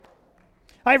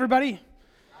Hi, everybody.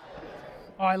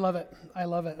 Oh, I love it. I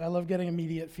love it. I love getting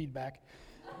immediate feedback.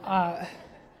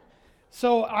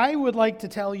 So I would like to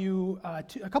tell you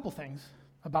a couple things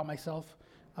about myself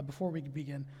before we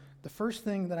begin. The first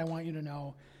thing that I want you to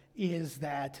know is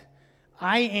that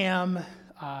I am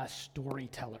a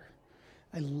storyteller.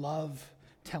 I love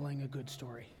telling a good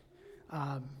story.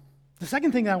 The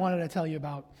second thing that I wanted to tell you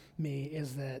about me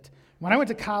is that when I went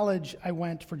to college, I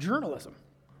went for journalism.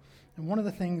 And one of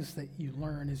the things that you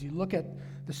learn is you look at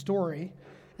the story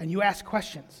and you ask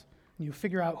questions. And you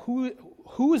figure out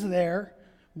who is there,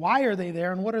 why are they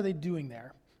there, and what are they doing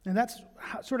there. And that's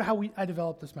sort of how I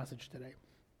developed this message today.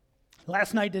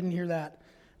 Last night, didn't hear that.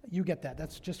 You get that.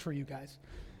 That's just for you guys.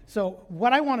 So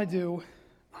what I want to do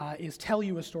is tell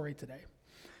you a story today.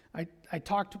 I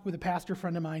talked with a pastor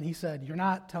friend of mine. He said, "You're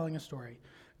not telling a story.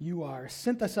 You are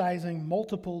synthesizing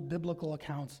multiple biblical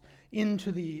accounts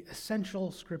into the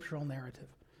essential scriptural narrative."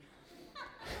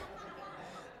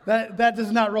 That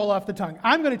does not roll off the tongue.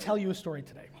 I'm going to tell you a story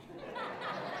today.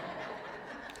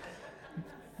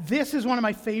 This is one of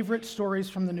my favorite stories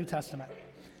from the New Testament.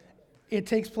 It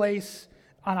takes place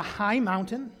on a high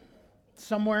mountain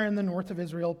somewhere in the north of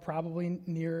Israel, probably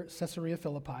near Caesarea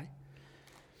Philippi.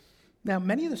 Now,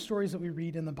 many of the stories that we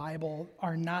read in the Bible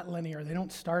are not linear. They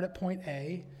don't start at point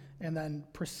A and then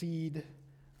proceed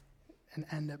and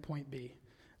end at point B.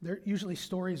 They're usually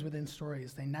stories within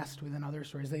stories. They nest within other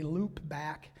stories. They loop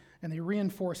back and they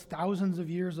reinforce thousands of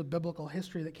years of biblical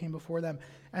history that came before them.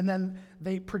 And then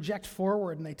they project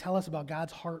forward and they tell us about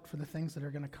God's heart for the things that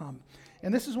are going to come.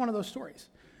 And this is one of those stories.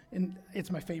 And it's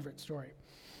my favorite story.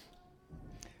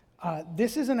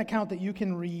 This is an account that you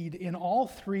can read in all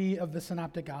three of the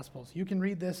Synoptic Gospels. You can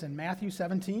read this in Matthew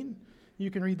 17, you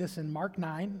can read this in Mark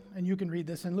 9, and you can read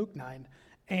this in Luke 9.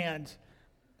 And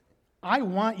I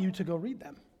want you to go read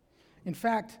them. In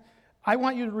fact, I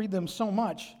want you to read them so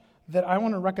much that I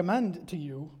want to recommend to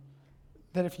you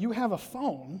that if you have a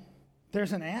phone,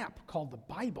 there's an app called the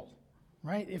Bible,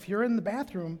 right? If you're in the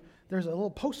bathroom, there's a little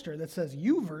poster that says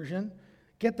YouVersion,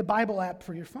 get the Bible app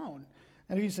for your phone.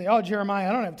 And if you say, "Oh, Jeremiah,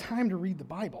 I don't have time to read the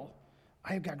Bible,"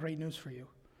 I have got great news for you,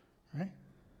 right?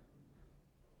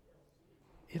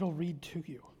 It'll read to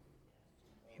you.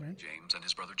 Right? James and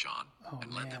his brother John,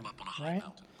 and led them up on a high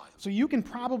mountain. So you can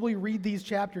probably read these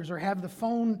chapters or have the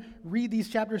phone read these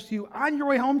chapters to you on your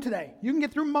way home today. You can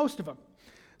get through most of them.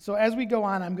 So as we go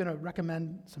on, I'm going to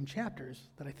recommend some chapters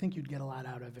that I think you'd get a lot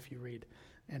out of if you read.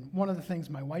 And one of the things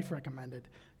my wife recommended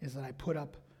is that I put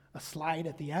up a slide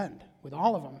at the end with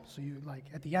all of them. So you,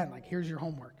 at the end, here's your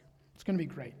homework. It's going to be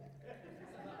great.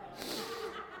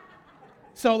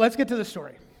 So let's get to the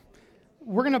story.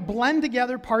 We're going to blend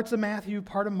together parts of Matthew,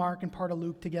 part of Mark, and part of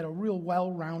Luke to get a real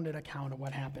well-rounded account of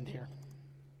what happened here.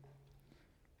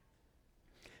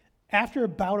 After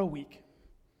about a week,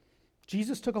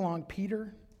 Jesus took along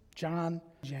Peter, John,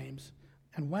 James,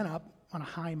 and went up on a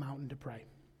high mountain to pray.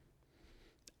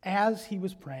 As he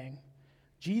was praying,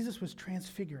 Jesus was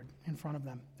transfigured in front of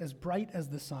them, as bright as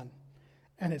the sun,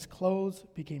 and his clothes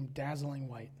became dazzling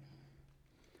white.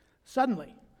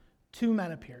 Suddenly, two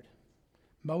men appeared,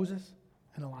 Moses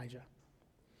and Elijah.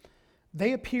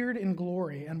 They appeared in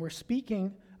glory and were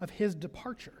speaking of his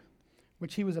departure,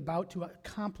 which he was about to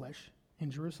accomplish in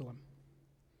Jerusalem.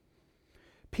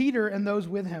 Peter and those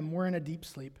with him were in a deep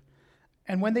sleep,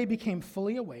 and when they became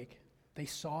fully awake, they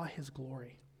saw his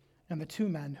glory and the two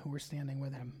men who were standing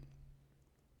with him.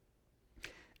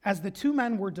 As the two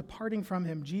men were departing from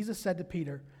him, Jesus said to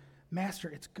Peter, "Master,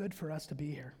 it's good for us to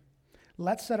be here.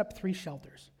 Let's set up 3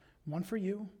 shelters, one for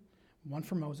you, one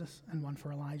for Moses, and one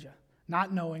for Elijah,"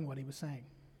 not knowing what he was saying.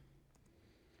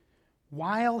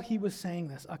 While he was saying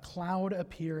this, a cloud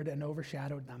appeared and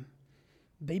overshadowed them.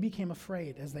 They became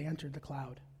afraid as they entered the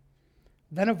cloud.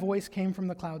 Then a voice came from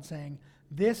the cloud saying,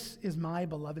 "This is my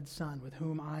beloved Son, with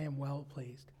whom I am well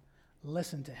pleased.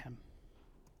 Listen to him."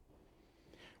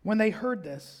 When they heard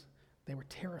this, they were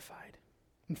terrified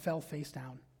and fell face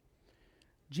down.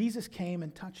 Jesus came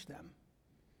and touched them,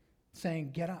 saying,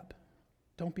 "Get up.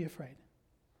 Don't be afraid."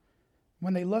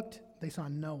 When they looked, they saw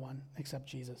no one except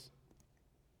Jesus.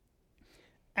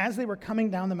 As they were coming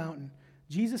down the mountain,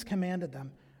 Jesus commanded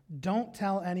them, "Don't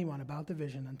tell anyone about the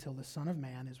vision until the Son of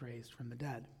Man is raised from the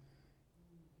dead."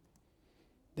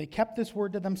 They kept this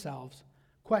word to themselves,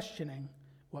 questioning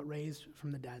what raised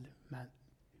from the dead meant.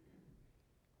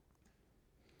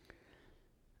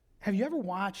 Have you ever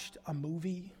watched a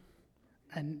movie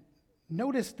and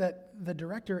noticed that the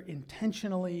director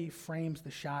intentionally frames the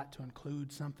shot to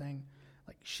include something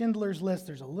like Schindler's List?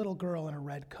 There's a little girl in a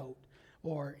red coat,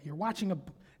 or you're watching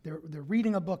they're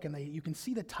reading a book and you can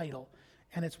see the title,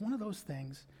 and it's one of those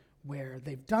things where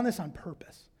they've done this on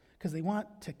purpose because they want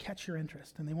to catch your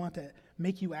interest and they want to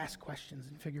make you ask questions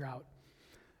and figure out.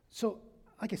 So,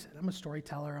 like I said, I'm a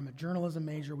storyteller, I'm a journalism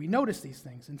major. We notice these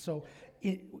things. And so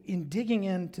in digging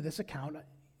into this account,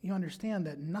 you understand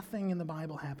that nothing in the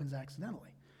Bible happens accidentally.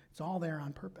 It's all there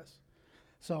on purpose.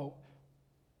 So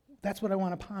that's what I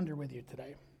want to ponder with you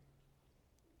today.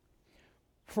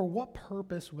 For what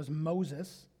purpose was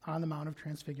Moses on the Mount of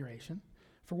Transfiguration?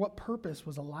 For what purpose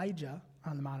was Elijah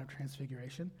on the Mount of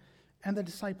Transfiguration? And the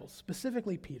disciples,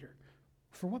 specifically Peter.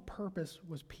 For what purpose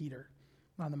was Peter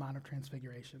on the Mount of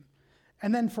Transfiguration?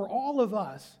 And then for all of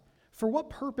us, for what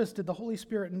purpose did the Holy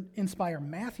Spirit inspire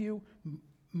Matthew,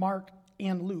 Mark,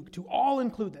 and Luke to all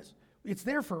include this? It's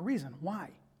there for a reason. Why?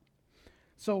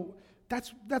 So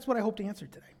that's what I hope to answer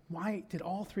today. Why did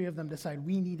all three of them decide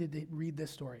we needed to read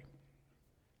this story?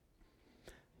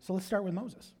 So let's start with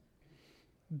Moses.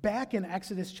 Back in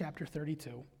Exodus chapter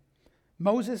 32,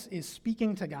 Moses is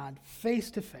speaking to God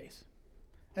face to face,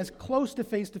 as close to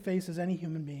face as any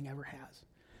human being ever has.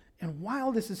 And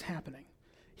while this is happening,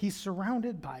 he's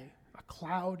surrounded by a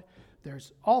cloud.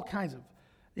 There's all kinds of,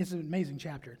 it's an amazing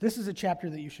chapter. This is a chapter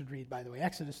that you should read, by the way,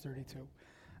 Exodus 32.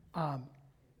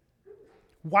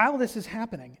 While this is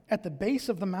happening, at the base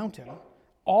of the mountain,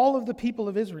 all of the people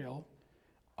of Israel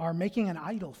are making an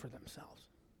idol for themselves.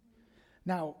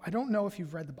 Now, I don't know if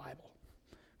you've read the Bible,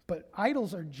 but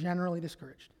idols are generally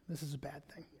discouraged. This is a bad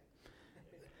thing.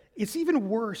 It's even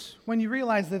worse when you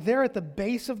realize that they're at the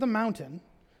base of the mountain,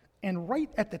 and right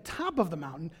at the top of the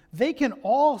mountain, they can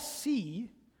all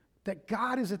see that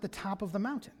God is at the top of the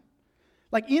mountain.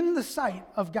 Like in the sight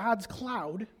of God's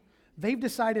cloud, they've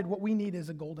decided what we need is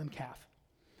a golden calf.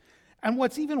 And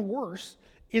what's even worse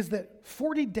is that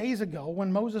 40 days ago,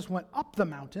 when Moses went up the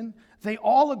mountain, they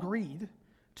all agreed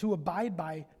to abide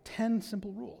by 10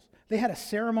 simple rules. They had a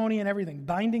ceremony and everything,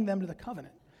 binding them to the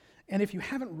covenant. And if you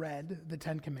haven't read the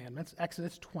 10 Commandments,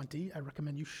 Exodus 20, I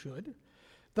recommend you should.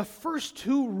 The first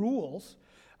two rules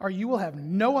are you will have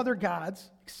no other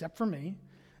gods except for me,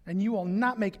 and you will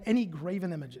not make any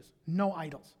graven images, no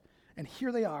idols. And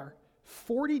here they are,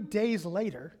 40 days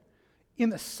later, in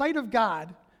the sight of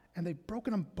God, and they've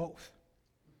broken them both.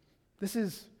 This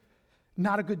is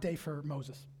not a good day for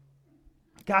Moses.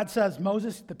 God says,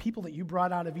 Moses, the people that you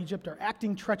brought out of Egypt are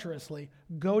acting treacherously.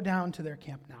 Go down to their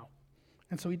camp now.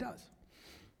 And so he does.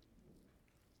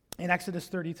 In Exodus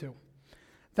 32,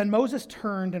 then Moses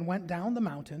turned and went down the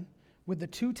mountain with the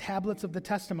 2 tablets of the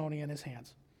testimony in his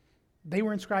hands. They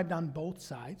were inscribed on both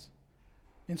sides,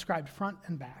 inscribed front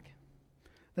and back.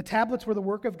 The tablets were the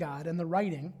work of God, and the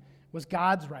writing was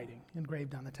God's writing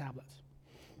engraved on the tablets.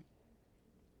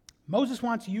 Moses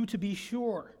wants you to be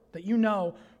sure that you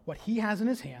know what he has in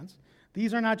his hands.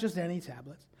 These are not just any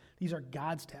tablets. These are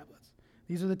God's tablets.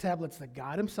 These are the tablets that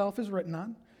God himself has written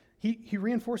on. He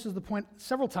reinforces the point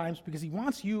several times because he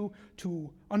wants you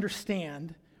to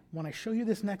understand, when I show you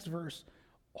this next verse,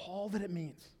 all that it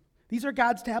means. These are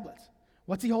God's tablets.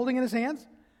 What's he holding in his hands?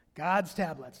 God's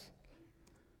tablets.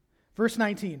 Verse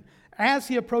 19, as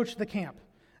he approached the camp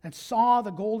and saw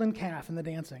the golden calf and the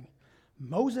dancing,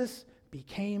 Moses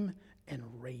became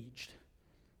enraged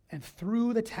and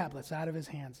threw the tablets out of his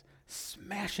hands,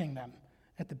 smashing them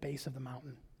at the base of the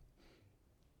mountain.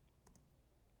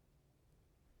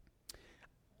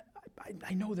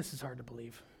 I know this is hard to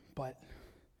believe, but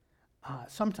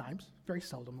sometimes, very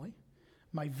seldomly,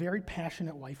 my very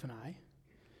passionate wife and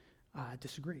I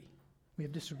disagree. We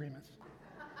have disagreements.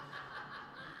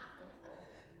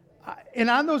 And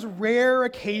on those rare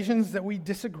occasions that we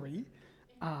disagree,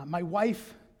 my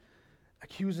wife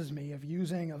accuses me of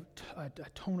using a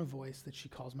tone of voice that she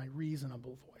calls my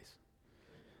reasonable voice.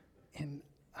 And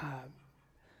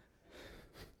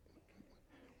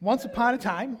once upon a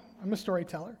time, I'm a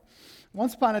storyteller,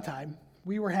 once upon a time,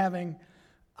 we were having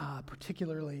a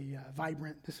particularly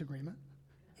vibrant disagreement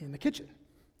in the kitchen.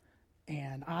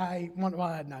 And one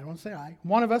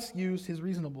of us used his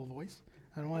reasonable voice.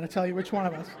 I don't want to tell you which one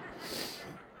of us.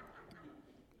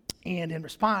 And in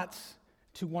response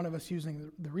to one of us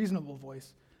using the reasonable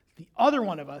voice, the other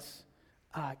one of us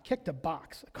kicked a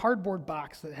cardboard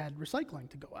box that had recycling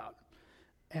to go out.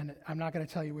 And I'm not going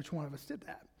to tell you which one of us did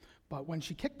that. But when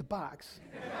she kicked the box,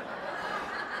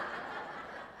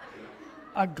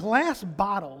 a glass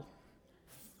bottle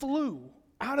flew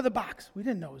out of the box. We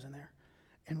didn't know it was in there.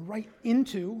 And right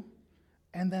into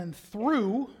and then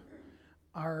through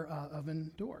our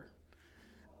oven door.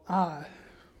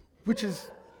 Which is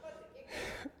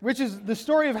the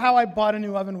story of how I bought a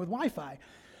new oven with Wi-Fi.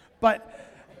 But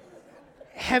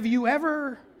have you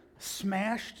ever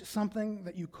smashed something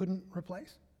that you couldn't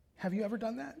replace? Have you ever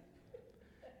done that?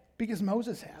 Because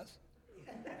Moses has.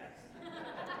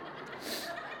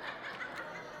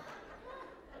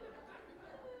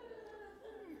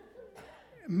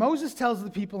 Moses tells the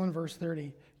people in verse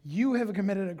 30, you have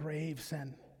committed a grave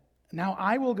sin. Now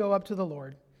I will go up to the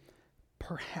Lord.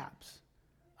 Perhaps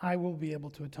I will be able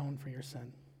to atone for your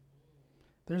sin.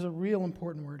 There's a real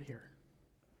important word here.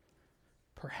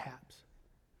 Perhaps.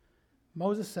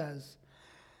 Moses says,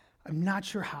 I'm not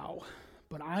sure how,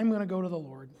 but I'm going to go to the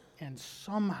Lord, and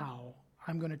somehow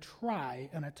I'm going to try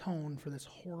and atone for this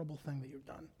horrible thing that you've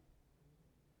done.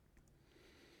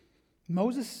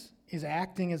 Moses is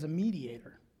acting as a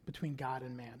mediator between God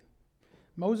and man.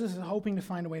 Moses is hoping to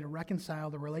find a way to reconcile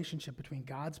the relationship between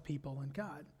God's people and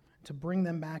God, to bring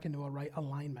them back into a right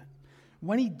alignment.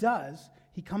 When he does,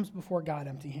 he comes before God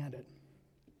empty-handed.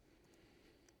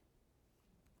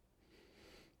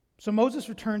 So Moses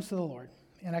returns to the Lord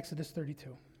in Exodus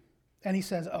 32, and he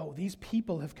says, oh, these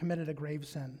people have committed a grave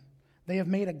sin. They have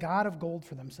made a god of gold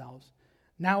for themselves.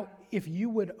 Now, if you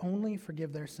would only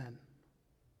forgive their sin,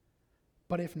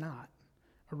 but if not,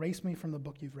 erase me from the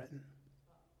book you've written.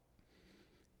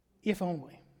 If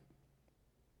only.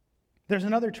 There's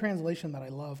another translation that I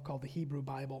love called the Hebrew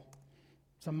Bible.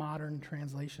 It's a modern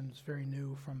translation. It's very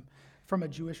new from a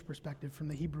Jewish perspective, from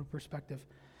the Hebrew perspective.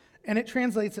 And it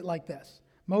translates it like this.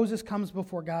 Moses comes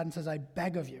before God and says, I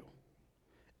beg of you,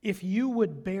 if you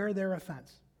would bear their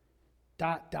offense, ...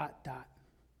 A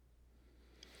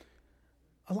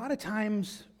lot of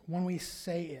times when we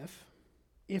say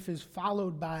if is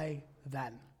followed by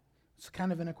then. It's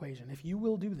kind of an equation. If you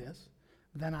will do this,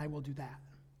 then I will do that.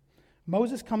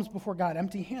 Moses comes before God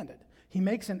empty-handed. He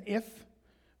makes an if,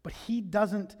 but he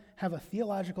doesn't have a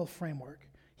theological framework.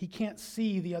 He can't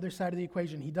see the other side of the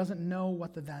equation. He doesn't know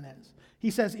what the then is.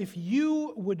 He says, if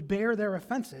you would bear their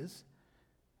offenses,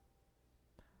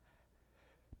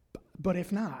 but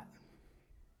if not.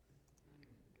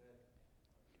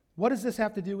 What does this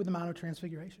have to do with the Mount of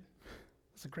Transfiguration?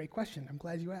 That's a great question. I'm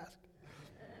glad you asked.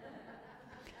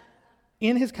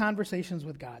 In his conversations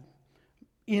with God,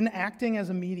 in acting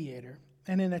as a mediator,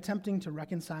 and in attempting to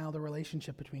reconcile the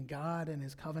relationship between God and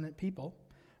his covenant people,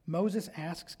 Moses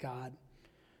asks God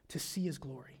to see his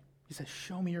glory. He says,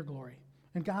 show me your glory.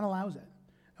 And God allows it.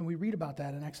 And we read about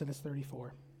that in Exodus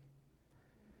 34.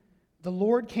 The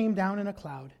Lord came down in a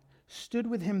cloud, stood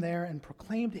with him there, and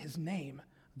proclaimed his name,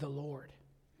 the Lord.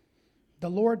 The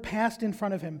Lord passed in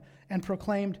front of him and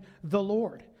proclaimed, the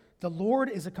Lord. The Lord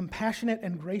is a compassionate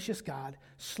and gracious God,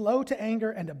 slow to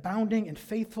anger and abounding in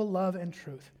faithful love and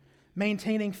truth,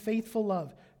 maintaining faithful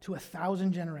love to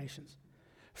 1,000 generations,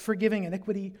 forgiving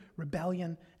iniquity,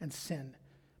 rebellion, and sin,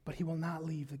 but he will not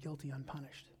leave the guilty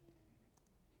unpunished.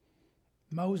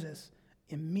 Moses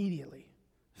immediately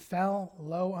fell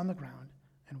low on the ground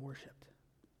and worshiped.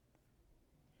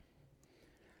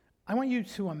 I want you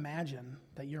to imagine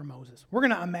that you're Moses. We're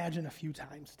going to imagine a few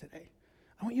times today.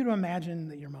 I want you to imagine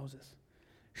that you're Moses,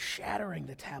 shattering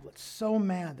the tablets, so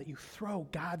mad that you throw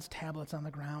God's tablets on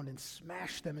the ground and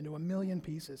smash them into a million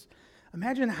pieces.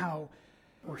 Imagine how,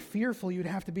 or fearful you'd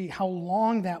have to be, how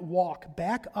long that walk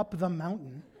back up the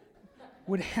mountain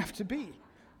would have to be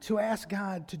to ask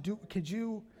God to do. Could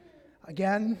you,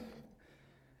 again,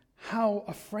 how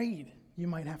afraid you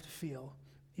might have to feel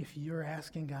if you're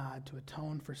asking God to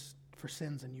atone for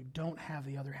sins and you don't have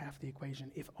the other half of the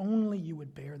equation. If only you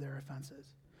would bear their offenses.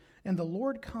 And the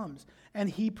Lord comes and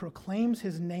he proclaims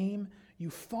his name.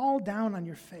 You fall down on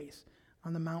your face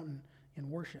on the mountain in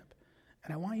worship.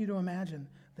 And I want you to imagine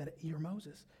that you're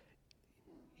Moses.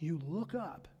 You look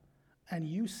up and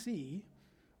you see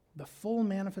the full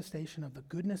manifestation of the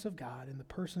goodness of God in the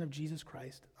person of Jesus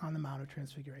Christ on the Mount of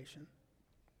Transfiguration.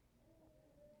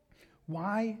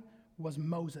 Why was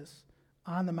Moses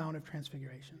on the Mount of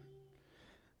Transfiguration?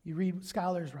 You read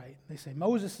scholars right. They say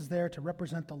Moses is there to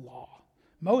represent the law.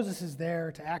 Moses is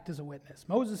there to act as a witness.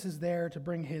 Moses is there to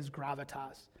bring his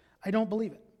gravitas. I don't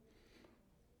believe it.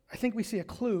 I think we see a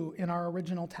clue in our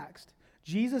original text.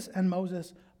 Jesus and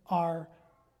Moses are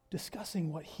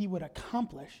discussing what he would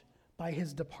accomplish by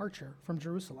his departure from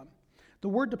Jerusalem. The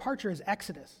word departure is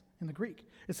exodus in the Greek.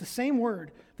 It's the same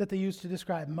word that they used to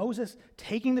describe Moses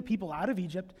taking the people out of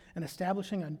Egypt and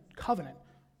establishing a covenant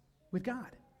with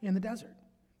God in the desert.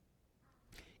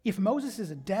 If Moses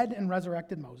is a dead and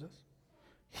resurrected Moses,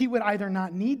 he would either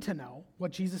not need to know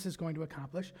what Jesus is going to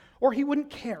accomplish, or he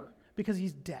wouldn't care because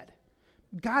he's dead.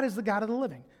 God is the God of the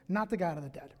living, not the God of the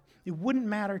dead. It wouldn't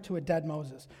matter to a dead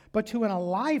Moses, but to an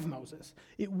alive Moses,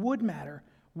 it would matter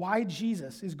why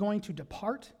Jesus is going to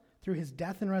depart through his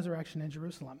death and resurrection in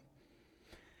Jerusalem.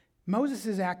 Moses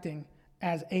is acting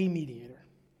as a mediator.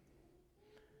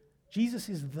 Jesus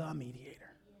is the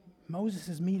mediator. Moses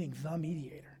is meeting the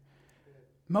mediator.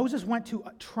 Moses went to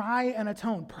try and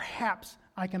atone. Perhaps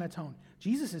I can atone.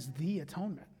 Jesus is the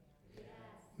atonement.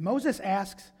 Moses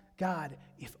asks God,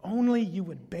 if only you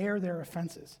would bear their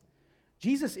offenses.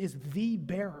 Jesus is the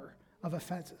bearer of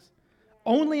offenses.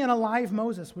 Only an alive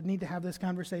Moses would need to have this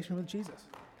conversation with Jesus.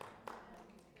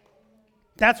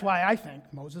 That's why I think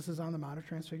Moses is on the Mount of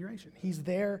Transfiguration. He's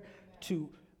there to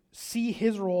see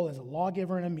his role as a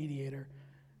lawgiver and a mediator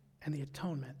and the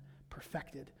atonement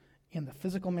perfected in the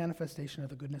physical manifestation of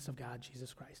the goodness of God,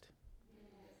 Jesus Christ.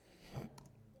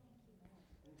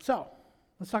 So,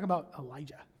 let's talk about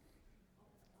Elijah.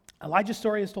 Elijah's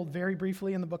story is told very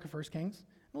briefly in the book of 1 Kings,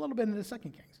 and a little bit in the 2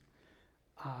 Kings.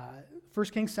 1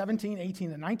 Kings 17,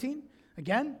 18, and 19.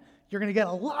 Again, you're going to get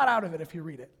a lot out of it if you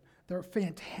read it. They're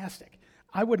fantastic.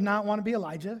 I would not want to be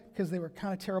Elijah because they were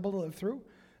kind of terrible to live through,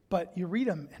 but you read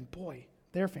them, and boy,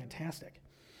 they're fantastic.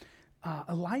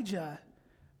 Elijah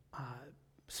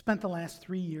spent the last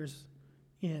 3 years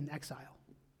in exile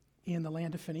in the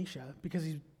land of Phoenicia because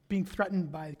he's being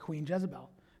threatened by Queen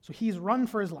Jezebel. So he's run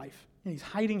for his life, and he's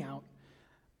hiding out.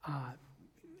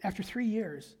 After 3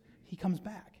 years, he comes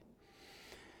back.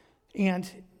 And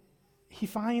he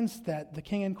finds that the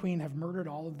king and queen have murdered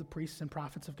all of the priests and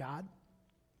prophets of God.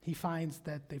 He finds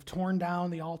that they've torn down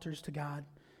the altars to God.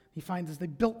 He finds that they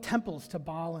built temples to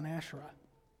Baal and Asherah.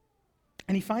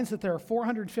 And he finds that there are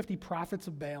 450 prophets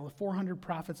of Baal and 400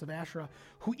 prophets of Asherah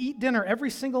who eat dinner every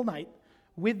single night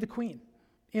with the queen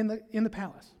in the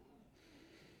palace.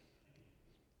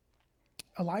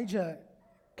 Elijah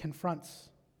confronts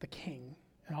the king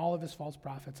and all of his false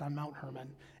prophets on Mount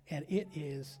Hermon, and it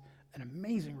is an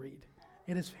amazing read.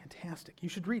 It is fantastic. You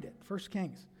should read it. 1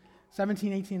 Kings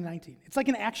 17, 18, and 19. It's like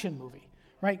an action movie,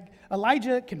 right?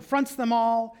 Elijah confronts them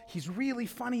all. He's really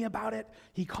funny about it.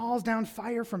 He calls down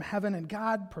fire from heaven, and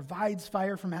God provides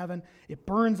fire from heaven. It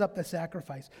burns up the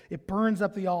sacrifice. It burns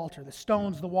up the altar, the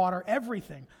stones, the water,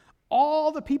 everything.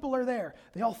 All the people are there.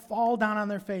 They all fall down on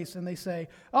their face and they say,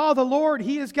 "Oh, the Lord,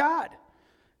 he is God."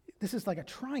 This is like a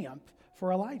triumph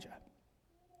for Elijah,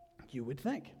 you would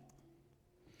think.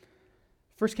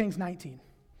 1 Kings 19.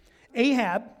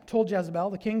 Ahab told Jezebel,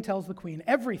 the king tells the queen,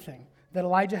 everything that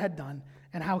Elijah had done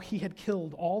and how he had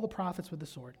killed all the prophets with the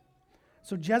sword.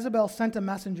 So Jezebel sent a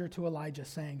messenger to Elijah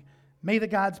saying, "May the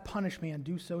gods punish me and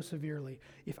do so severely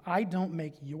if I don't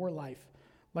make your life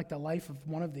like the life of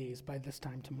one of these by this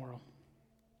time tomorrow."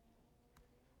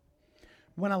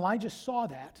 When Elijah saw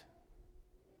that,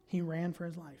 he ran for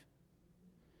his life.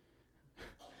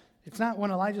 It's not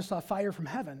when Elijah saw fire from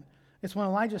heaven, it's when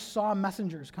Elijah saw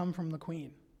messengers come from the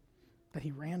queen that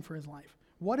he ran for his life.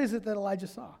 What is it that Elijah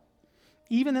saw?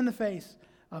 Even in the face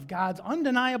of God's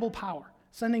undeniable power,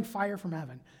 sending fire from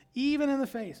heaven, even in the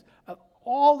face of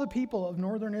all the people of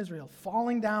northern Israel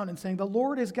falling down and saying, "The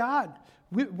Lord is God.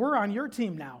 We're on your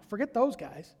team now. Forget those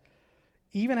guys."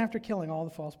 Even after killing all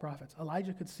the false prophets,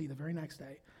 Elijah could see the very next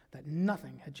day that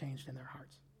nothing had changed in their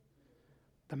hearts.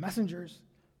 The messengers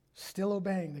still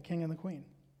obeying the king and the queen.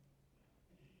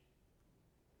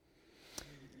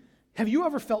 Have you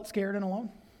ever felt scared and alone?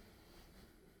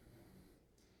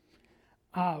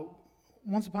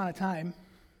 Once upon a time,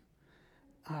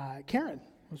 Karen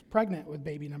was pregnant with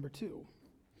baby number 2.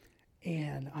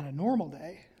 And on a normal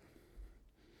day,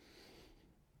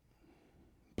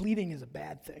 bleeding is a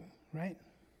bad thing, right?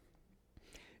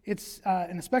 It's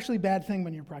an especially bad thing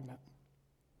when you're pregnant.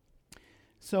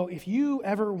 So if you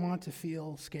ever want to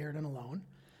feel scared and alone,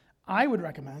 I would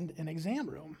recommend an exam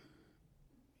room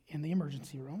in the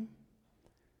emergency room,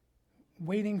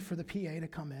 waiting for the PA to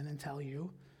come in and tell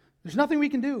you, "There's nothing we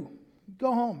can do.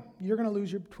 Go home. You're going to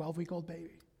lose your 12-week-old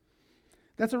baby."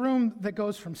 That's a room that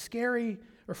goes from scary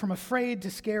or from afraid to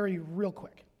scary real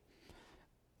quick.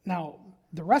 Now,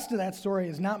 the rest of that story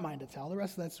is not mine to tell. The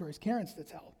rest of that story is Karen's to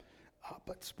tell.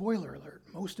 But spoiler alert,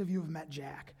 most of you have met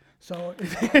Jack. So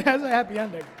it has a happy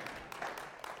ending.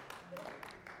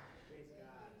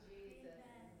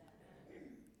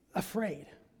 Afraid.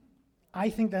 I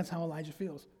think that's how Elijah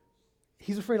feels.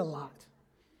 He's afraid a lot.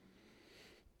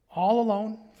 All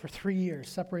alone for 3 years,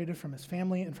 separated from his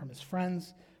family and from his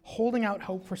friends, holding out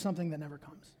hope for something that never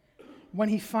comes. When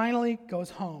he finally goes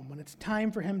home, when it's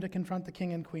time for him to confront the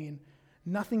king and queen,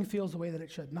 nothing feels the way that it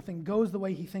should. Nothing goes the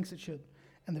way he thinks it should.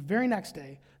 And the very next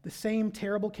day, the same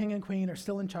terrible king and queen are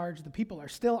still in charge. The people are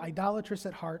still idolatrous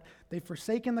at heart. They've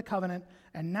forsaken the covenant,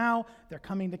 and now they're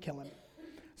coming to kill him.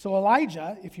 So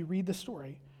Elijah, if you read the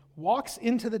story, walks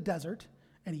into the desert,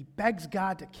 and he begs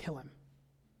God to kill him.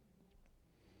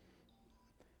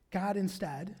 God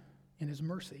instead, in his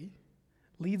mercy,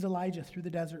 leads Elijah through the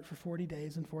desert for 40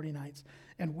 days and 40 nights.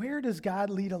 And where does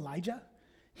God lead Elijah?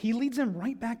 He leads him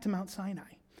right back to Mount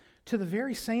Sinai, to the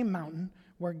very same mountain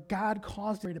where God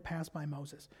caused him to pass by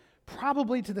Moses,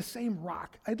 probably to the same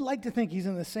rock. I'd like to think he's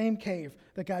in the same cave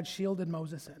that God shielded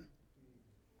Moses in.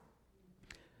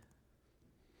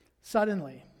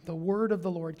 Suddenly, the word of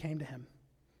the Lord came to him.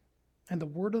 And the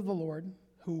word of the Lord,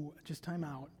 who, just time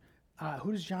out,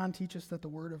 who does John teach us that the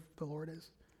word of the Lord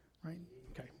is? Right?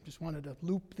 Okay, just wanted to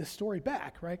loop this story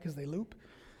back, right? Because they loop.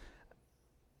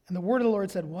 And the word of the Lord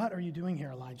said, "What are you doing here,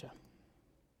 Elijah?"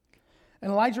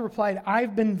 And Elijah replied,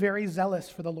 "I've been very zealous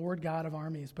for the Lord God of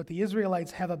armies, but the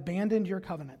Israelites have abandoned your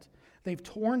covenant. They've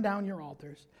torn down your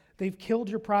altars. They've killed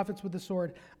your prophets with the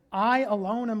sword. I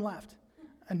alone am left,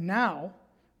 and now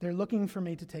they're looking for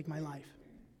me to take my life."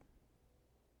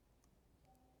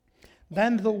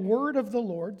 Then the word of the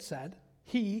Lord said,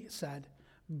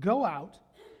 "Go out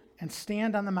and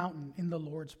stand on the mountain in the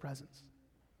Lord's presence."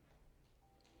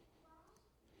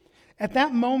 At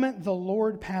that moment, the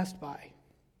Lord passed by.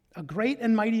 A great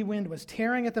and mighty wind was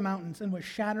tearing at the mountains and was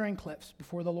shattering cliffs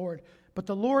before the Lord, but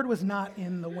the Lord was not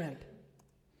in the wind.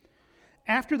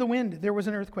 After the wind, there was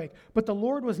an earthquake, but the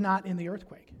Lord was not in the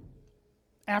earthquake.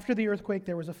 After the earthquake,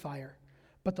 there was a fire,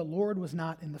 but the Lord was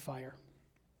not in the fire.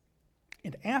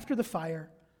 And after the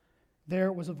fire,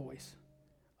 there was a voice,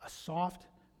 a soft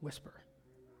whisper.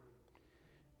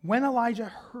 When Elijah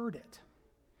heard it,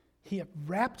 he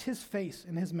wrapped his face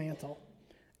in his mantle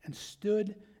and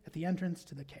stood at the entrance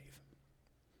to the cave.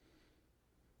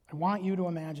 I want you to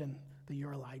imagine that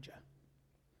you're Elijah.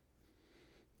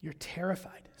 You're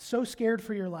terrified, so scared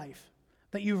for your life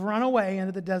that you've run away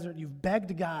into the desert. You've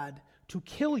begged God to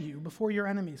kill you before your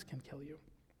enemies can kill you.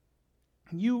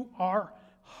 You are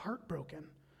heartbroken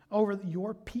over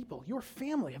your people. Your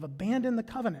family have abandoned the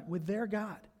covenant with their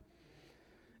God.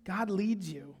 God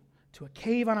leads you to a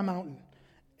cave on a mountain,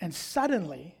 and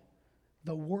suddenly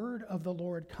the word of the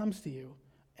Lord comes to you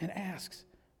and asks,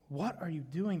 "What are you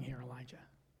doing here, Elijah?"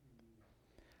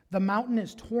 The mountain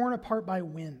is torn apart by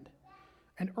wind,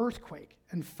 an earthquake,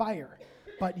 and fire,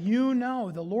 but you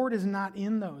know the Lord is not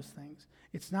in those things.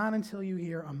 It's not until you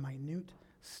hear a minute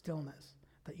stillness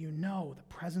that you know the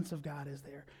presence of God is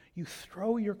there. You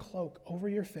throw your cloak over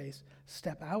your face,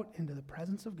 step out into the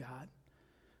presence of God,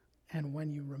 and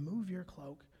when you remove your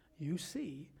cloak, you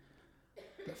see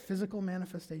the physical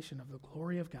manifestation of the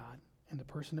glory of God in the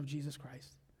person of Jesus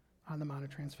Christ on the Mount of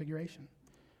Transfiguration.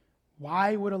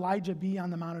 Why would Elijah be on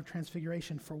the Mount of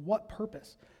Transfiguration? For what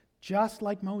purpose? Just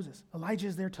like Moses, Elijah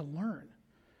is there to learn.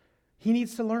 He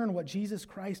needs to learn what Jesus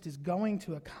Christ is going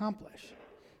to accomplish.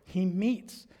 He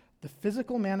meets the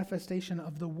physical manifestation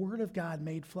of the Word of God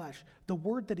made flesh. The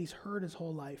Word that he's heard his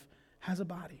whole life has a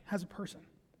body, has a person.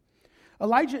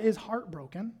 Elijah is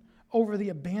heartbroken over the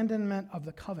abandonment of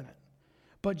the covenant,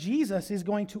 but Jesus is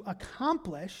going to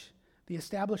accomplish the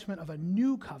establishment of a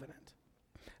new covenant.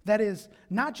 That is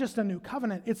not just a new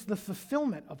covenant, it's the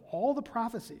fulfillment of all the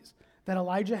prophecies that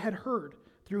Elijah had heard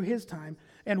through his time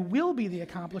and will be the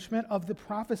accomplishment of the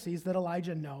prophecies that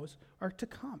Elijah knows are to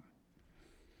come.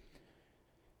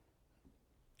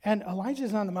 And Elijah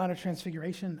is on the Mount of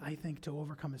Transfiguration, I think, to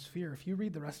overcome his fear. If you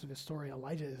read the rest of his story,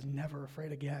 Elijah is never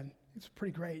afraid again. It's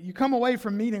pretty great. You come away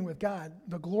from meeting with God,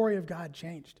 the glory of God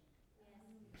changed.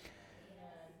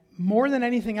 More than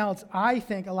anything else, I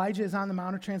think Elijah is on the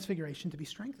Mount of Transfiguration to be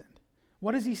strengthened.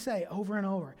 What does he say over and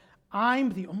over? I'm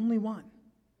the only one.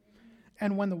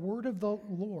 And when the word of the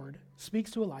Lord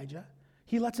speaks to Elijah,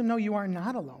 he lets him know you are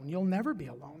not alone. You'll never be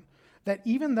alone. That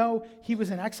even though he was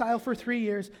in exile for 3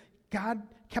 years, God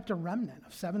kept a remnant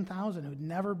of 7,000 who'd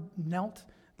never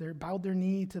bowed their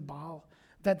knee to Baal.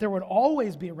 That there would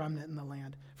always be a remnant in the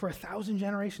land for 1,000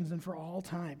 generations and for all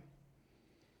time.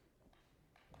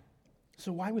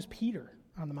 So why was Peter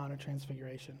on the Mount of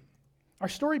Transfiguration? Our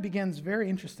story begins very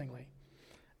interestingly.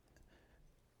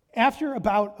 After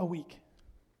about a week.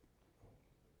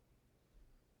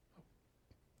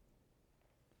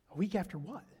 A week after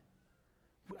what?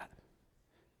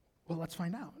 Well, let's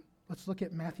find out. Let's look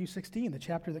at Matthew 16, the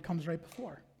chapter that comes right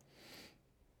before.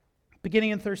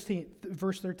 Beginning in verse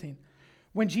 13.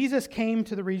 When Jesus came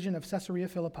to the region of Caesarea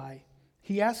Philippi,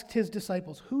 he asked his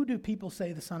disciples, "Who do people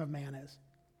say the Son of Man is?"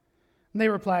 And they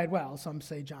replied, "Well, some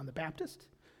say John the Baptist,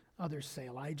 others say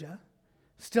Elijah,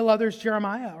 still others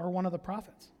Jeremiah or one of the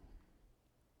prophets."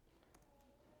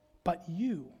 "But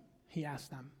you," he asked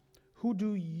them, "who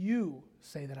do you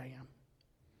say that I am?"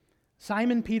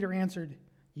 Simon Peter answered,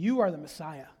 "You are the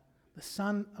Messiah, the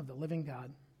Son of the living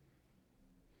God."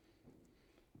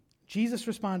 Jesus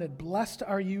responded, "Blessed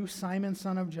are you, Simon,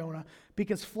 son of Jonah,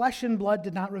 because flesh and blood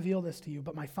did not reveal this to you,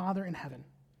 but my Father in heaven."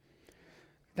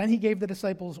 Then he gave the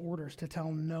disciples orders to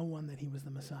tell no one that he was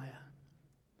the Messiah.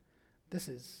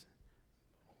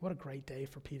 What a great day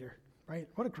for Peter, right?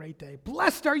 What a great day.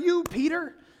 Blessed are you,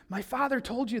 Peter. My Father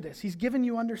told you this. He's given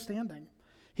you understanding.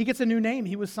 He gets a new name.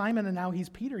 He was Simon, and now he's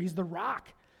Peter. He's the rock,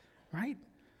 right?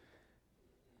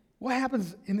 What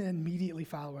happens in the immediately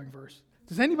following verse?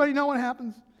 Does anybody know what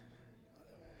happens?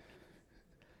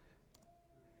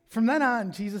 From then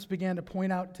on, Jesus began to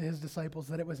point out to his disciples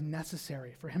that it was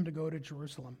necessary for him to go to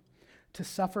Jerusalem, to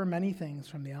suffer many things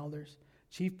from the elders,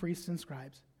 chief priests, and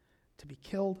scribes, to be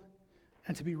killed,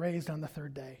 and to be raised on the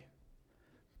third day.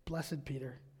 Blessed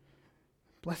Peter.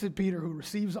 Blessed Peter, who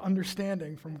receives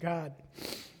understanding from God.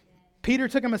 Peter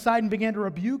took him aside and began to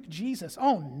rebuke Jesus.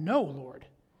 Oh, no, Lord.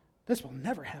 This will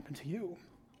never happen to you.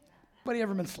 Anybody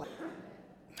ever been slapped?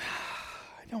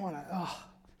 I don't want to,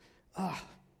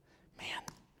 man.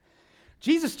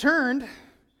 Jesus turned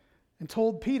and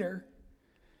told Peter,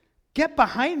 "Get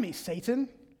behind me, Satan.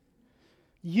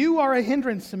 You are a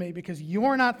hindrance to me because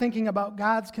you're not thinking about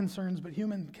God's concerns but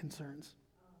human concerns."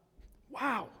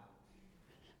 Wow.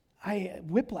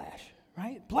 Whiplash,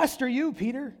 right? Blessed are you,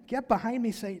 Peter. Get behind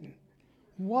me, Satan.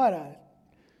 What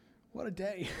a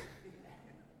day.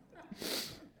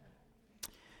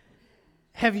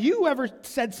 Have you ever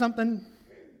said something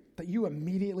that you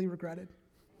immediately regretted?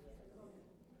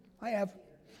 I have.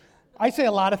 I say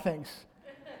a lot of things.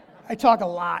 I talk a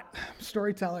lot. I'm a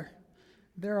storyteller.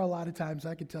 There are a lot of times,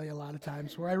 I could tell you a lot of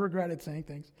times, where I regretted saying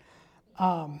things.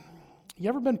 You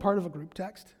ever been part of a group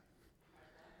text?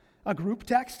 A group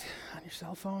text on your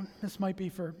cell phone? This might be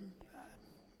for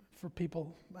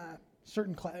people,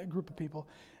 certain group of people.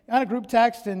 On a group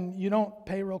text, and you don't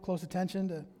pay real close attention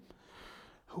to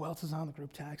who else is on the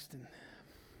group text, and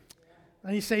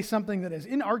then you say something that is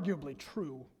inarguably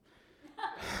true.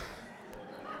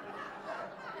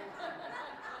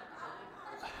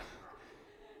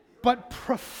 But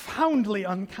profoundly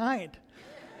unkind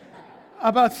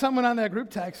about someone on that group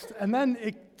text, and then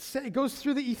it goes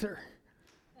through the ether,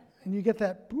 and you get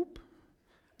that boop,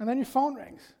 and then your phone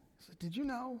rings. So, did you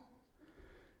know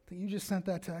that you just sent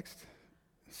that text?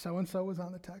 So-and-so was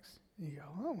on the text. And you go,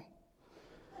 oh,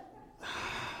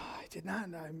 I did not.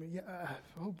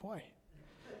 Oh, boy.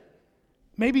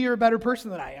 Maybe you're a better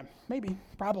person than I am. Maybe,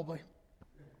 probably.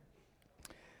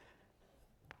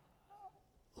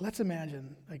 Let's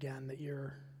imagine, again, that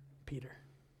you're Peter,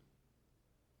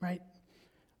 right?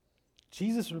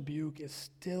 Jesus' rebuke is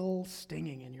still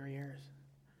stinging in your ears.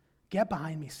 Get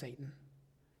behind me, Satan.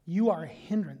 You are a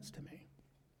hindrance to me.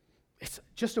 It's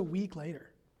just a week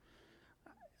later.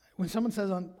 When someone says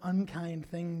an unkind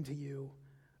thing to you,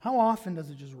 how often does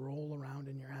it just roll around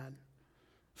in your head,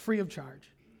 free of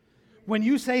charge? When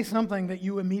you say something that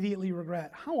you immediately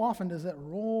regret, how often does that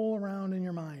roll around in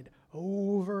your mind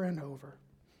over and over?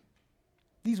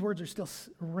 These words are still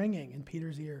ringing in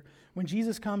Peter's ear when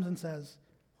Jesus comes and says,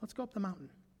 let's go up the mountain.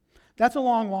 That's a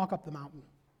long walk up the mountain.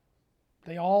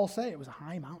 They all say it was a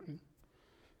high mountain.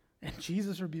 And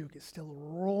Jesus' rebuke is still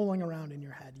rolling around in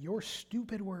your head. Your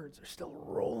stupid words are still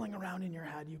rolling around in your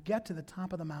head. You get to the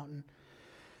top of the mountain.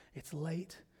 It's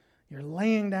late. You're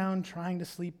laying down trying to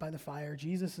sleep by the fire.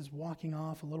 Jesus is walking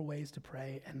off a little ways to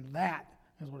pray, and that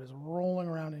is what is rolling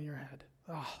around in your head.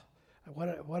 Oh,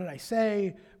 what did I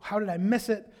say? How did I miss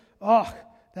it? Oh,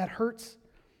 that hurts.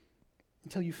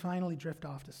 Until you finally drift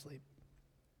off to sleep.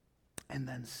 And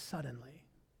then suddenly,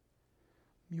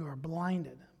 you are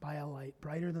blinded by a light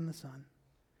brighter than the sun,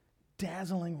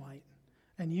 dazzling light,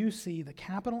 and you see the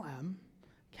capital M,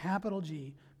 capital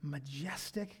G,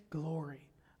 majestic glory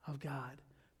of God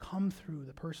come through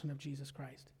the person of Jesus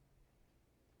Christ.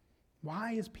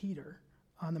 Why is Peter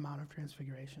on the Mount of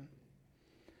Transfiguration?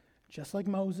 Just like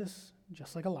Moses,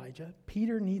 just like Elijah,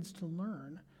 Peter needs to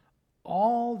learn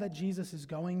all that Jesus is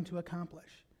going to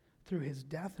accomplish through his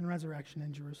death and resurrection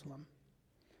in Jerusalem,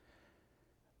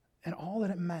 and all that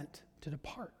it meant to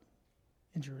depart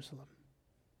in Jerusalem.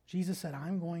 Jesus said,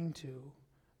 I'm going to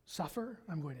suffer,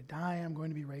 I'm going to die, I'm going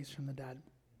to be raised from the dead.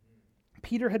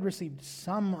 Peter had received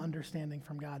some understanding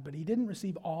from God, but he didn't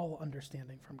receive all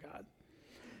understanding from God.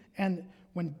 And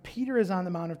when Peter is on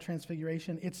the Mount of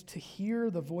Transfiguration, it's to hear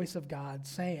the voice of God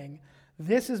saying,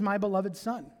 this is my beloved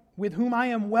Son, with whom I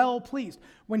am well pleased.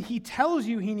 When he tells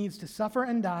you he needs to suffer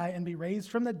and die and be raised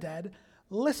from the dead,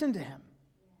 listen to him.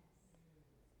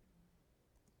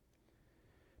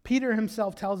 Peter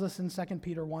himself tells us in 2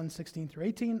 Peter 1, 16 through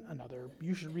 18,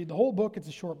 you should read the whole book, it's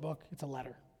a short book, it's a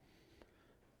letter.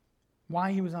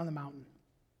 Why he was on the mountain.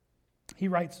 He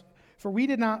writes, for we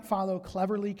did not follow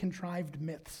cleverly contrived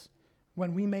myths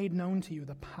when we made known to you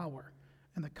the power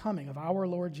and the coming of our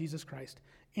Lord Jesus Christ.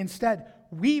 Instead,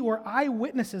 we were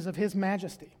eyewitnesses of his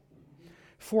majesty.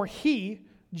 For he,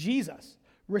 Jesus,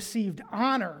 received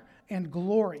honor and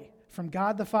glory from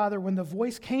God the Father when the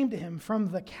voice came to him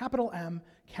from the capital M,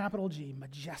 capital G,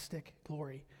 majestic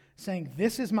glory, saying,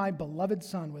 "This is my beloved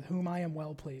Son with whom I am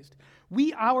well pleased."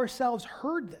 We ourselves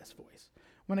heard this voice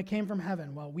when it came from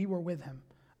heaven while we were with him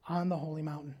on the holy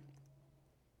mountain.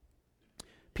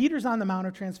 Peter's on the Mount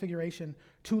of Transfiguration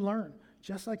to learn,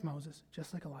 just like Moses,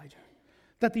 just like Elijah,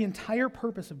 that the entire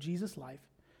purpose of Jesus' life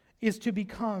is to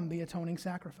become the atoning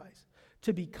sacrifice,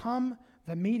 to become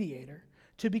the mediator,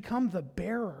 to become the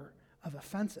bearer of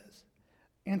offenses,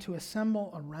 and to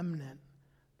assemble a remnant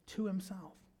to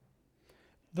himself.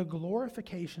 The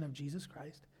glorification of Jesus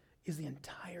Christ is the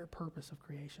entire purpose of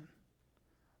creation.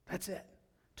 That's it,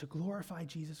 to glorify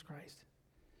Jesus Christ.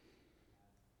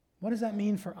 What does that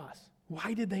mean for us?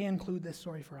 Why did they include this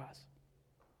story for us?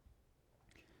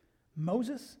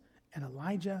 Moses and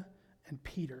Elijah and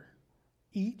Peter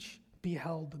each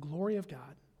beheld the glory of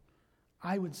God,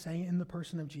 I would say, in the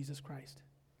person of Jesus Christ.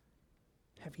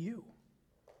 Have you?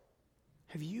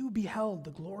 Have you beheld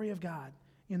the glory of God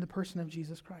in the person of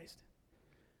Jesus Christ?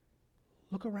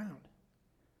 Look around.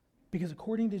 Because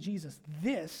according to Jesus,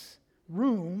 this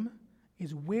room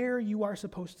is where you are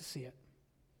supposed to see it.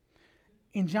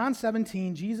 In John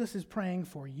 17, Jesus is praying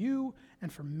for you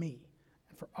and for me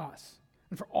and for us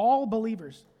and for all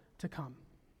believers to come.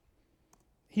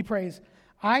 He prays,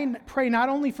 "I pray not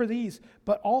only for these,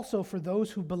 but also for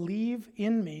those who believe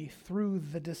in me through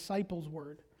the disciples'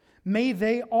 word. May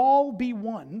they all be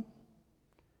one,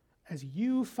 as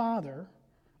you, Father,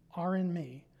 are in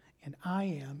me, and I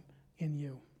am in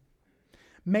you.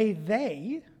 May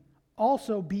they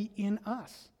also be in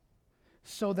us,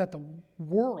 so that the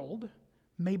world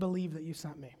may believe that you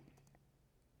sent me.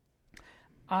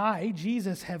 I,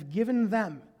 Jesus, have given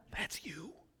them," that's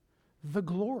you, "the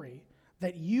glory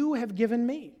that you have given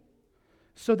me,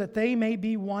 so that they may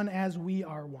be one as we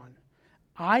are one.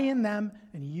 I in them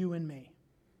and you in me,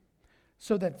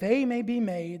 so that they may be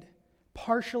made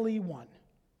partially one."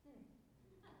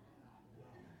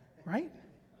 Right?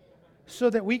 So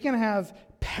that we can have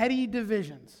petty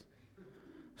divisions,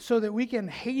 so that we can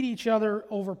hate each other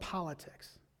over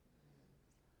politics,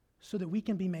 so that we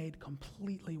can be made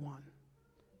completely one.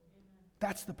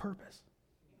 That's the purpose.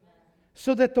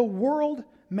 So that the world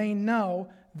may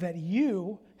know that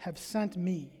you have sent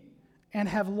me and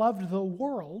have loved the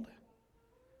world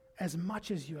as much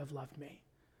as you have loved me.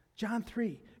 John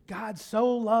 3, God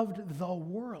so loved the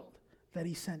world that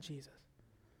he sent Jesus.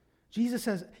 Jesus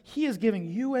says he is giving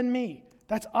you and me,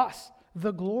 that's us,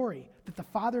 the glory that the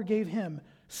Father gave him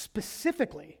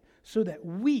specifically so that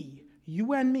we,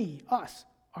 you and me, us,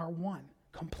 are one,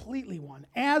 completely one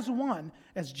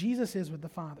as Jesus is with the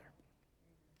Father.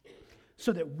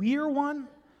 So that we're one,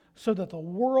 so that the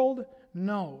world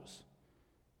knows,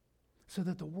 so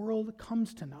that the world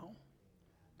comes to know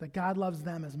that God loves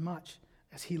them as much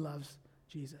as he loves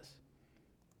Jesus.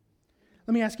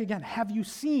 Let me ask you again, have you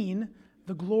seen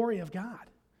the glory of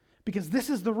God? Because this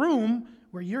is the room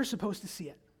where you're supposed to see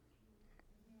it.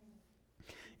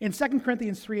 In 2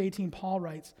 Corinthians 3:18, Paul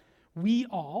writes, "We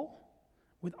all,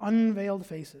 with unveiled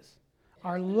faces,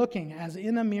 are looking as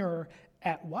in a mirror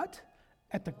at" what?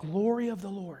 "At the glory of the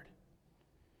Lord.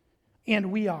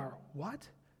 And we are" what?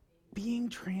 "Being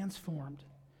transformed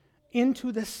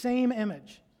into the same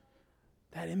image."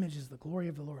 That image is the glory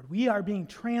of the Lord. We are being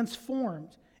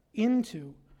transformed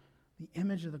into the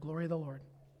image of the glory of the Lord.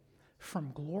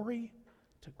 From glory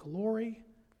to glory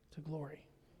to glory.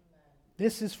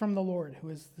 This is from the Lord, who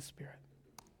is the Spirit.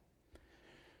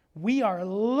 We are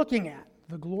looking at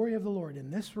the glory of the Lord in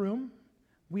this room.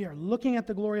 We are looking at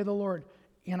the glory of the Lord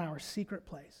in our secret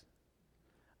place.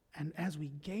 And as we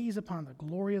gaze upon the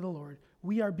glory of the Lord,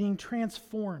 we are being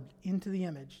transformed into the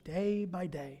image day by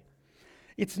day.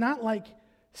 It's not like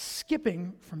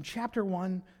skipping from chapter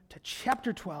 1 to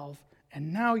chapter 12,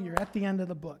 and now you're at the end of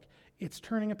the book. It's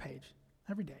turning a page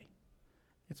every day.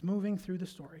 It's moving through the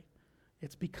story.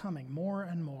 It's becoming more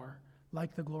and more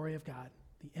like the glory of God,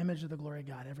 the image of the glory of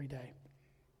God every day.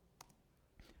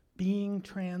 Being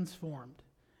transformed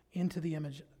into the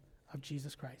image of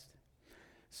Jesus Christ.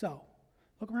 So,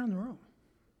 look around the room.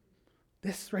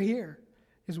 This right here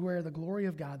is where the glory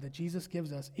of God that Jesus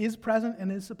gives us is present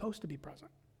and is supposed to be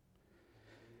present.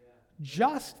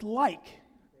 Just like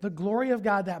the glory of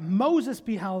God that Moses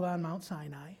beheld on Mount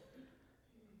Sinai,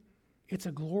 it's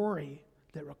a glory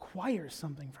that requires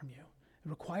something from you. It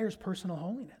requires personal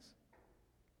holiness.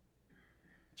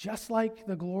 Just like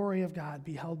the glory of God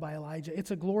beheld by Elijah,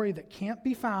 it's a glory that can't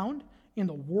be found in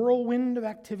the whirlwind of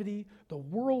activity, the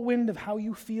whirlwind of how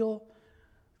you feel,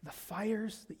 the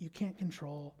fires that you can't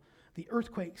control, the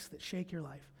earthquakes that shake your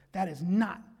life. That is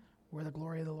not where the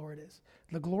glory of the Lord is.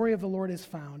 The glory of the Lord is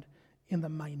found in the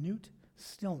minute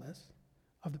stillness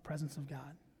of the presence of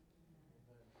God.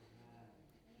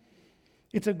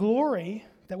 It's a glory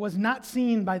that was not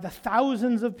seen by the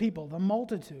thousands of people, the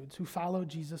multitudes who followed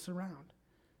Jesus around.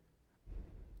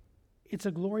 It's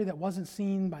a glory that wasn't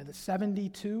seen by the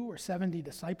 72 or 70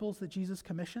 disciples that Jesus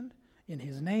commissioned in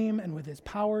his name and with his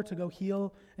power to go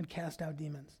heal and cast out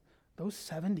demons. Those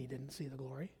 70 didn't see the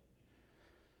glory.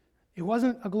 It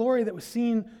wasn't a glory that was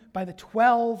seen by the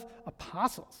 12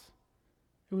 apostles.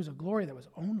 It was a glory that was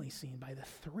only seen by the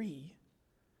 3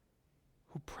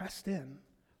 who pressed in,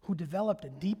 who developed a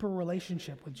deeper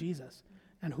relationship with Jesus,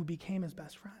 and who became his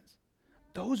best friends.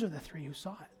 Those are the 3 who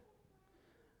saw it.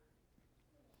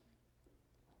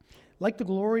 Like the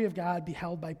glory of God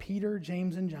beheld by Peter,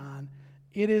 James, and John,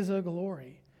 it is a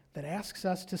glory that asks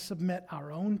us to submit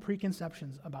our own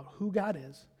preconceptions about who God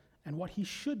is and what he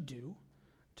should do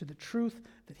to the truth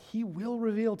that he will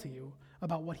reveal to you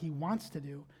about what he wants to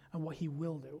do and what he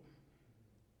will do.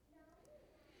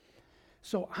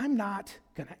 So I'm not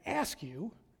going to ask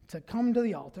you to come to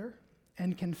the altar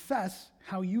and confess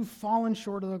how you've fallen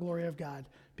short of the glory of God,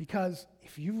 because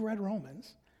if you've read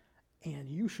Romans, and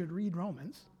you should read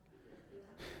Romans,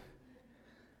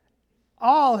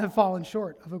 all have fallen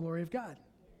short of the glory of God.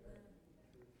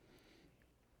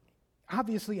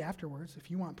 Obviously, afterwards, if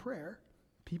you want prayer,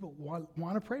 people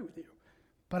want to pray with you.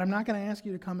 But I'm not going to ask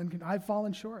you to come and I've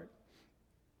fallen short.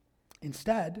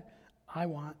 Instead, I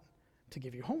want to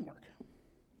give you homework.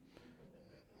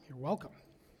 You're welcome.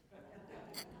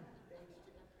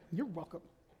 You're welcome.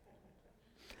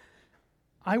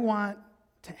 I want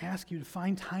to ask you to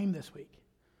find time this week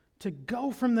to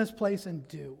go from this place and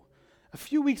do. A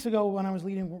few weeks ago when I was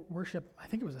leading worship, I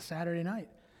think it was a Saturday night,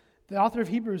 the author of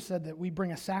Hebrews said that we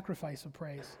bring a sacrifice of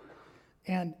praise.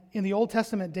 And in the Old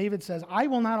Testament, David says, I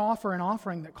will not offer an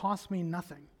offering that costs me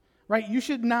nothing. Right? You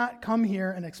should not come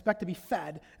here and expect to be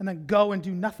fed and then go and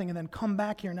do nothing and then come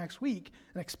back here next week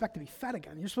and expect to be fed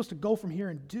again. You're supposed to go from here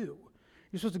and do.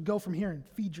 You're supposed to go from here and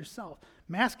feed yourself.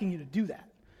 I'm asking you to do that.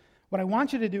 What I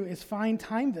want you to do is find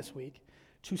time this week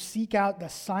to seek out the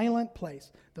silent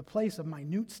place, the place of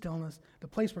minute stillness, the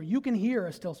place where you can hear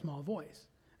a still small voice.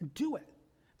 And do it.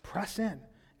 Press in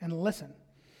and listen.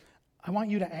 I want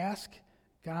you to ask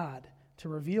God to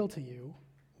reveal to you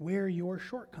where your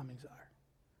shortcomings are.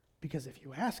 Because if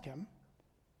you ask him,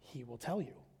 he will tell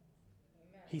you.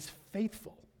 Amen. He's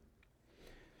faithful.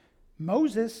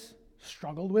 Moses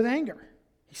struggled with anger.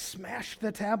 He smashed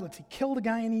the tablets. He killed a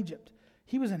guy in Egypt.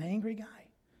 He was an angry guy.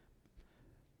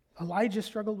 Elijah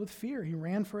struggled with fear. He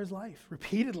ran for his life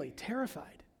repeatedly,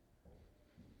 terrified.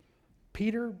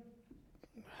 Peter,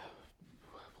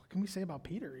 what can we say about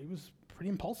Peter? He was pretty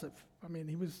impulsive. I mean,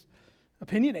 he was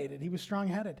opinionated. He was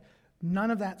strong-headed.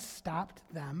 None of that stopped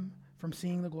them from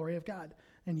seeing the glory of God.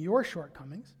 And your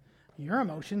shortcomings, your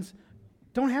emotions,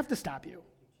 don't have to stop you.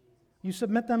 You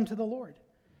submit them to the Lord.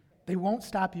 They won't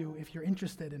stop you if you're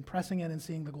interested in pressing in and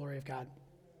seeing the glory of God.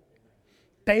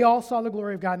 They all saw the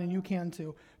glory of God, and you can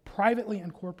too, privately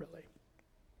and corporately.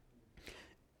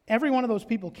 Every one of those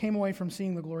people came away from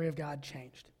seeing the glory of God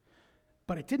changed.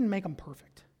 But it didn't make them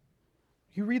perfect.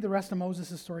 You read the rest of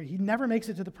Moses' story, he never makes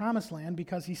it to the promised land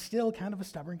because he's still kind of a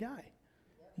stubborn guy.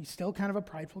 He's still kind of a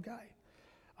prideful guy.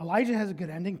 Elijah has a good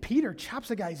ending. Peter chops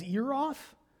a guy's ear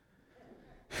off.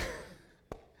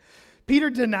 Peter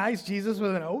denies Jesus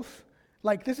with an oath.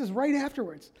 Like, this is right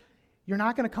afterwards. You're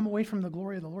not going to come away from the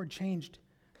glory of the Lord changed.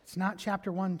 It's not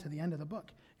chapter 1 to the end of the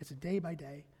book. It's a day by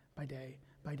day, by day,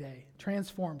 by day,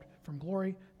 transformed from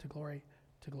glory to glory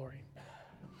to glory.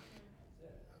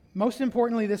 Most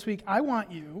importantly this week, I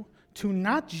want you to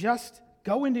not just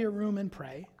go into your room and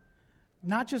pray,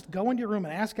 not just go into your room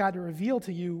and ask God to reveal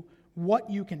to you what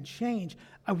you can change.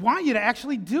 I want you to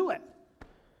actually do it,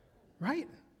 right?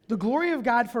 The glory of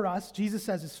God for us, Jesus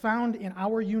says, is found in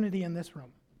our unity in this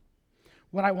room.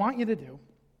 What I want you to do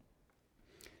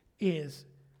is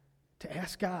to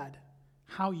ask God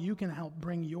how you can help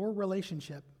bring your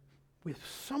relationship with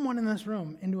someone in this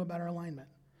room into a better alignment.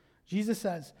 Jesus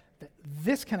says that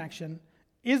this connection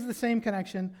is the same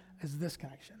connection as this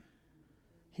connection.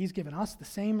 He's given us the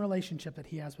same relationship that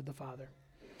he has with the Father.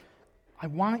 I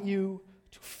want you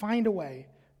to find a way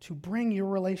to bring your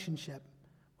relationship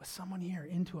with someone here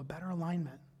into a better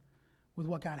alignment with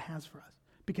what God has for us.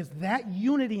 Because that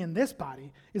unity in this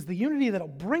body is the unity that will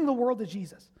bring the world to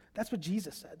Jesus. That's what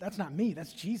Jesus said. That's not me.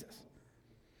 That's Jesus.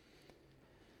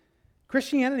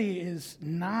 Christianity is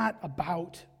not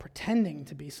about pretending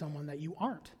to be someone that you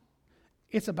aren't.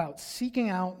 It's about seeking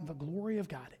out the glory of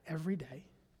God every day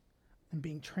and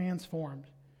being transformed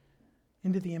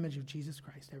into the image of Jesus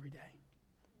Christ every day.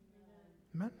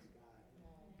 Amen?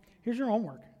 Here's your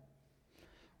homework.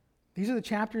 These are the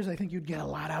chapters I think you'd get a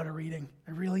lot out of reading.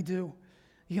 I really do.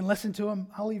 You can listen to them.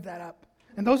 I'll leave that up.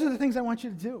 And those are the things I want you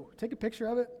to do. Take a picture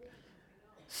of it.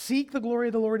 Seek the glory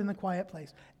of the Lord in the quiet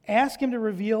place. Ask him to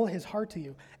reveal his heart to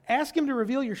you. Ask him to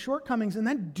reveal your shortcomings and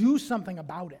then do something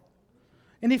about it.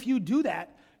 And if you do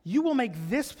that, you will make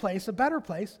this place a better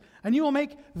place, and you will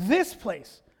make this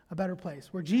place a better place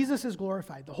where Jesus is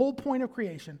glorified. The whole point of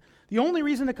creation, the only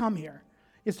reason to come here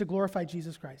is to glorify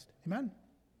Jesus Christ. Amen?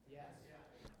 Yes.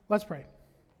 Let's pray.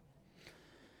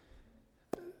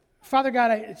 Father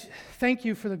God, I thank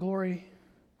you for the glory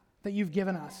that you've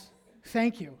given us.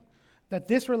 Thank you that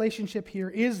this relationship here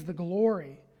is the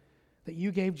glory that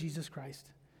you gave Jesus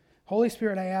Christ. Holy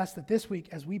Spirit, I ask that this week,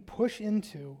 as we push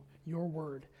into your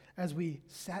word, as we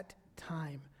set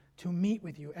time to meet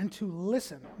with you and to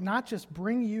listen, not just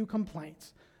bring you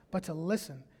complaints, but to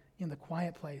listen in the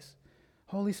quiet place,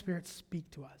 Holy Spirit, speak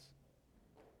to us.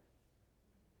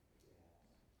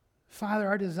 Father,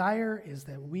 our desire is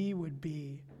that we would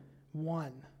be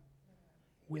one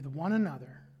with one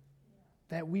another,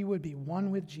 that we would be one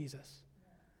with Jesus,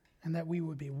 and that we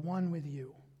would be one with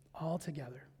you all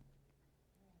together.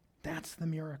 That's the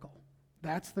miracle.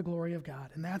 That's the glory of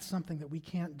God, and that's something that we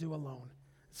can't do alone.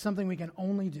 It's something we can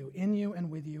only do in you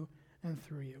and with you and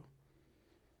through you.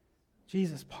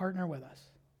 Jesus, partner with us.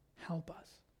 Help us.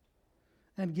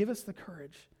 And give us the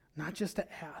courage, not just to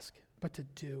ask, but to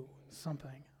do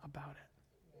something about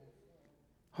it.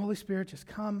 Holy Spirit, just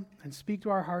come and speak to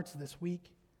our hearts this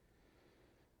week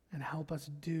and help us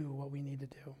do what we need to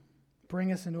do.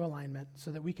 Bring us into alignment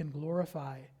so that we can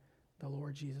glorify the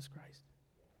Lord Jesus Christ.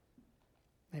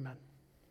 Amen.